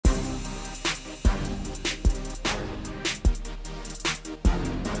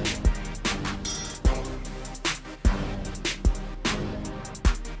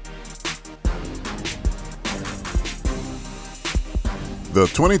The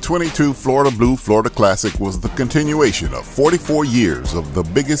 2022 Florida Blue Florida Classic was the continuation of 44 years of the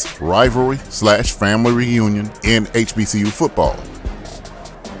biggest rivalry/family reunion in HBCU football.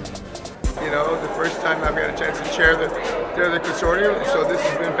 You know, the first time I've got a chance to chair the consortium, so this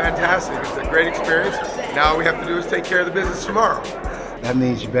has been fantastic. It's a great experience. Now all we have to do is take care of the business tomorrow. That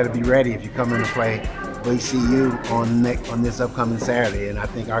means you better be ready if you come in to play HBCU on this upcoming Saturday, and I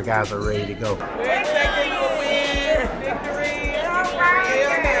think our guys are ready to go.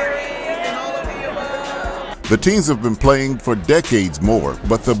 The teams have been playing for decades more,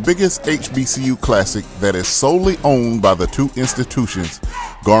 but the biggest HBCU Classic that is solely owned by the two institutions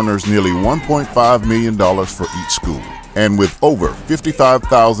garners nearly $1.5 million for each school. And with over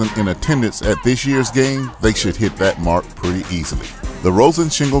 55,000 in attendance at this year's game, they should hit that mark pretty easily. The Rosen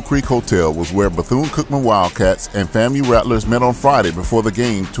Shingle Creek Hotel was where Bethune-Cookman Wildcats and FAMU Rattlers met on Friday before the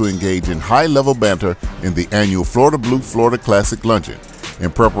game to engage in high-level banter in the annual Florida Blue Florida Classic Luncheon in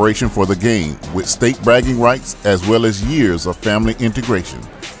preparation for the game, with state bragging rights as well as years of family integration,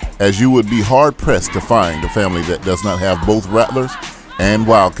 as you would be hard-pressed to find a family that does not have both Rattlers and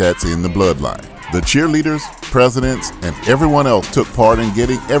Wildcats in the bloodline. The cheerleaders, presidents, and everyone else took part in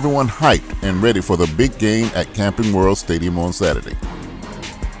getting everyone hyped and ready for the big game at Camping World Stadium on Saturday.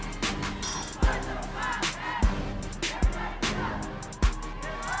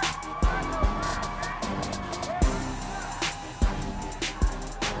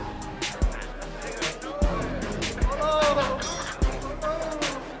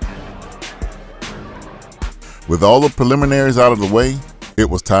 With all the preliminaries out of the way, it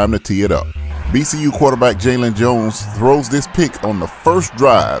was time to tee it up. BCU quarterback Jalen Jones throws this pick on the first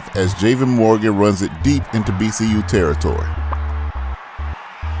drive as Javen Morgan runs it deep into BCU territory.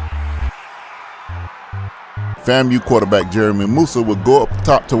 FAMU quarterback Jeremy Musa would go up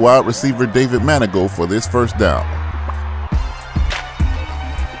top to wide receiver David Manigault for this first down,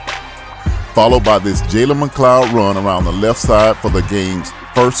 followed by this Jalen McLeod run around the left side for the game's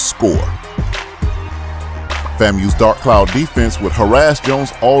first score. FAMU's dark cloud defense would harass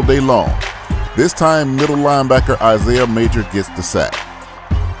Jones all day long. This time, middle linebacker Isaiah Major gets the sack.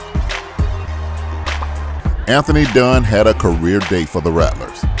 Anthony Dunn had a career day for the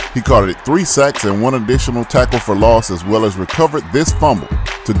Rattlers. He caught 3 sacks and 1 additional tackle for loss, as well as recovered this fumble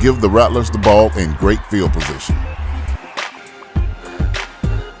to give the Rattlers the ball in great field position.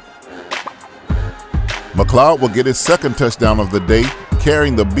 McLeod will get his second touchdown of the day,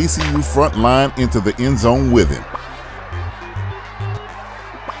 carrying the BCU front line into the end zone with him.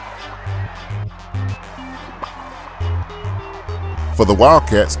 For the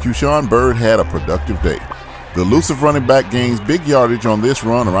Wildcats, Keyshawn Bird had a productive day. The elusive running back gains big yardage on this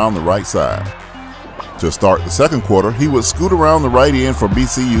run around the right side. To start the second quarter, he would scoot around the right end for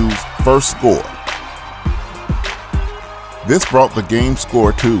BCU's first score. This brought the game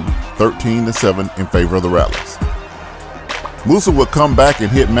score to 13-7 in favor of the Rattlers. Musa would come back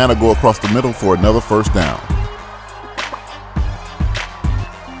and hit Manigault across the middle for another first down.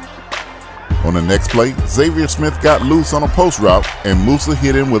 On the next play, Xavier Smith got loose on a post route and Musa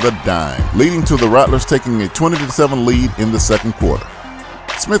hit him with a dime, leading to the Rattlers taking a 20-7 lead in the second quarter.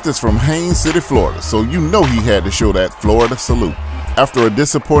 Smith is from Haines City, Florida, so you know he had to show that Florida salute. After a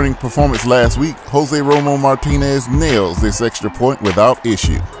disappointing performance last week, Jose Romo Martinez nails this extra point without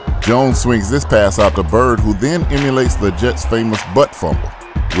issue. Jones swings this pass out to Bird, who then emulates the Jets' famous butt fumble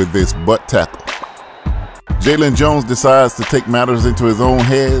with this butt tackle. Jalen Jones decides to take matters into his own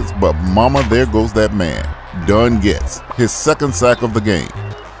hands, but mama, there goes that man. Dunn gets his second sack of the game.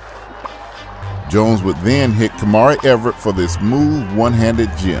 Jones would then hit Kamari Everett for this smooth one-handed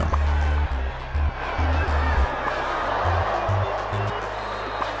gem.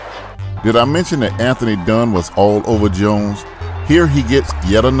 Did I mention that Anthony Dunn was all over Jones? Here he gets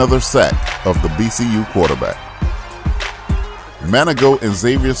yet another sack of the BCU quarterback. Manigault and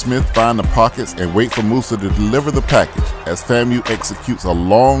Xavier Smith find the pockets and wait for Musa to deliver the package as FAMU executes a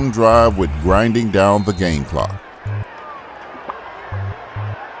long drive with grinding down the game clock.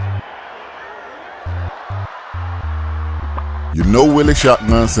 You know Willie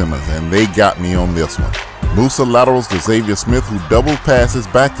Shotgun Simmons, and they got me on this one. Musa laterals to Xavier Smith, who double passes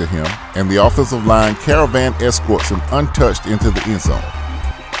back to him, and the offensive line caravan escorts him untouched into the end zone.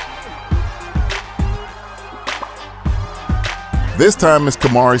 This time it's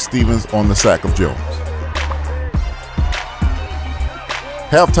Kamari Stevens on the sack of Jones.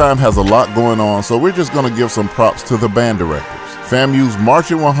 Halftime has a lot going on, so we're just going to give some props to the band directors. FAMU's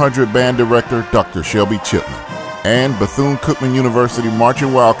Marching 100 band director, Dr. Shelby Chipman, and Bethune-Cookman University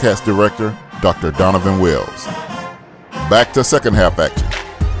Marching Wildcats director, Dr. Donovan Wells. Back to second half action.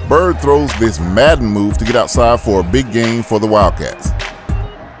 Bird throws this Madden move to get outside for a big gain for the Wildcats.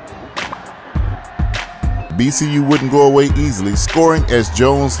 BCU wouldn't go away easily, scoring as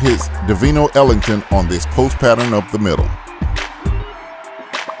Jones hits Davino Ellington on this post pattern up the middle.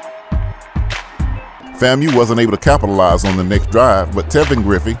 FAMU wasn't able to capitalize on the next drive, but Tevin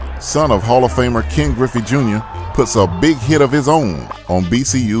Griffey, son of Hall of Famer Ken Griffey Jr., puts a big hit of his own on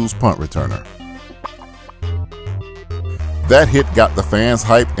BCU's punt returner. That hit got the fans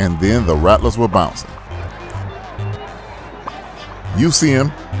hyped, and then the Rattlers were bouncing. You see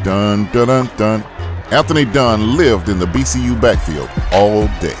him, dun dun dun dun. Anthony Dunn lived in the BCU backfield all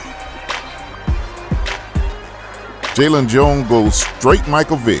day. Jalen Jones goes straight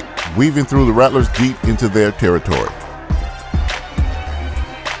Michael Vick, weaving through the Rattlers deep into their territory.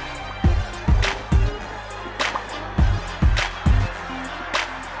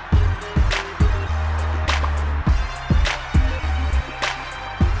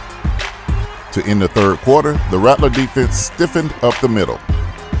 To end the third quarter, the Rattler defense stiffened up the middle.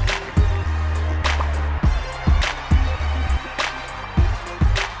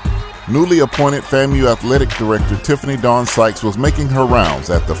 Newly appointed FAMU Athletic Director Tiffany Dawn Sykes was making her rounds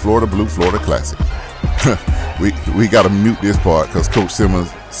at the Florida Blue Florida Classic. we got to mute this part because Coach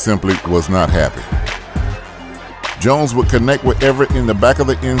Simmons simply was not happy. Jones would connect with Everett in the back of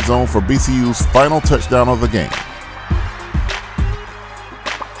the end zone for BCU's final touchdown of the game.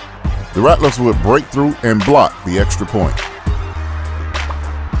 The Rattlers would break through and block the extra point.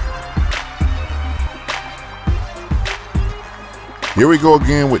 Here we go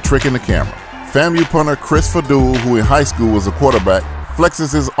again with tricking the camera. FAMU punter Chris Fadul, who in high school was a quarterback,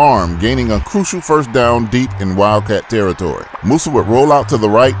 flexes his arm, gaining a crucial first down deep in Wildcat territory. Musa would roll out to the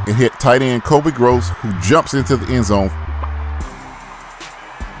right and hit tight end Kobe Gross, who jumps into the end zone.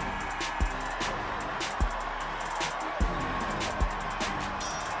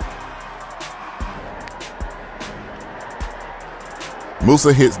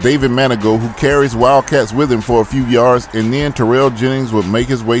 Musa hits David Manigo, who carries Wildcats with him for a few yards, and then Terrell Jennings would make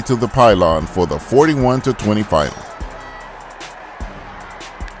his way to the pylon for the 41-20 final.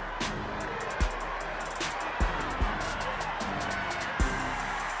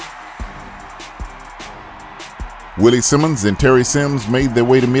 Willie Simmons and Terry Sims made their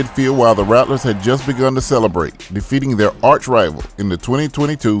way to midfield while the Rattlers had just begun to celebrate, defeating their arch rival in the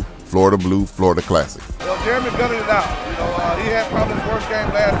 2022 Florida Blue Florida Classic. Well, Jeremy gutted it out. He had probably his worst game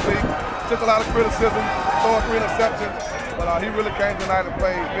last week. Took a lot of criticism, throwing 3 interceptions, but he really came tonight to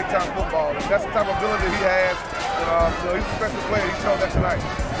play big-time football. And that's the type of ability he has. He's a special player. He showed that tonight.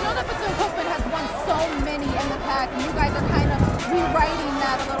 You know that Bethune-Cookman has won so many in the past, and you guys are kind of rewriting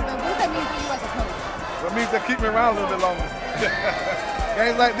that a little bit. What does that mean for you as a coach? Well, it means they keep me around a little bit longer.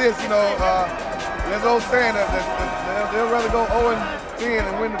 Games like this, there's an old saying that they'll rather go 0-10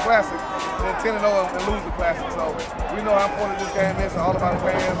 and win the Classic than 10-0 and lose the Classic. So we know how important this game is to all of our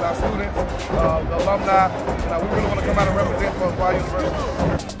fans, our students, the alumni. We really want to come out and represent for our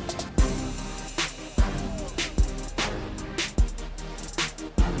university.